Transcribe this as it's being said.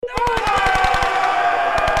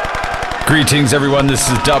Greetings, everyone. This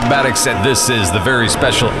is Dubmatix, and this is the very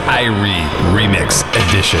special Irie Remix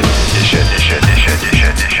Edition.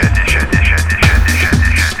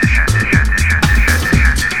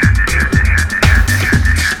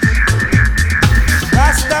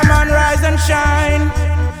 Rastaman, rise and shine.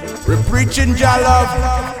 We're preaching Jah love.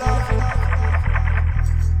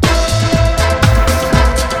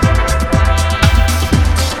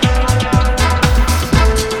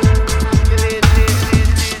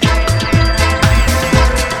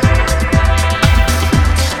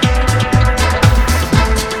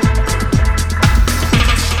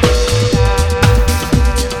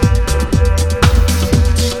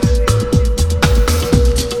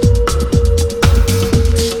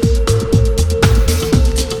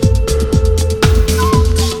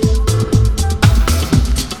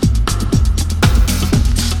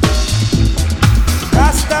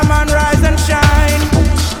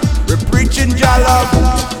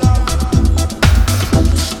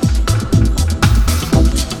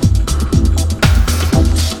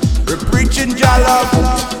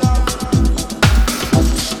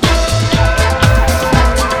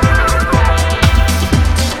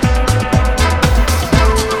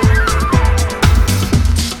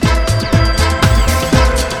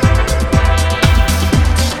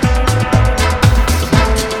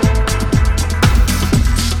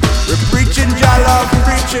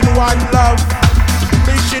 One love,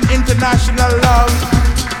 preaching international love.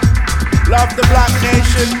 Love the black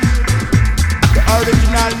nation, the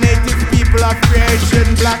original native people of creation.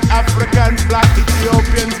 Black Africans, black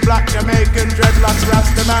Ethiopians, black Jamaicans, dreadlocks,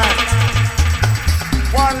 Rastaman.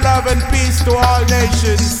 One love and peace to all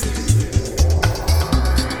nations.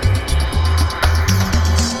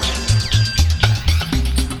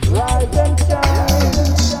 Rise and shine,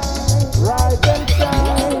 rise and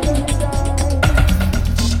shine.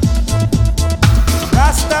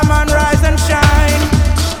 Rastaman, rise and shine.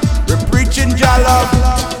 We're preaching Jah love.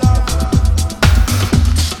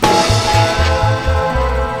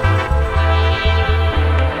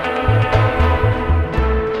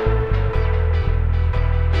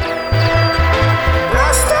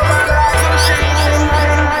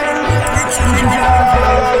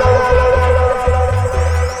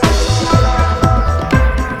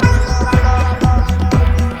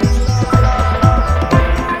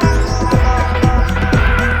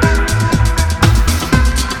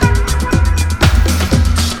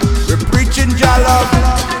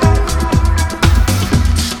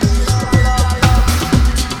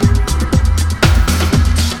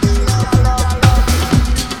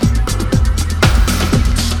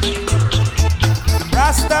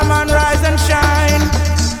 Rastaman, rise and shine.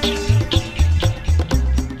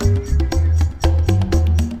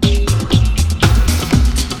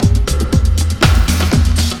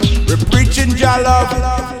 We're preaching Jah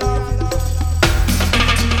love.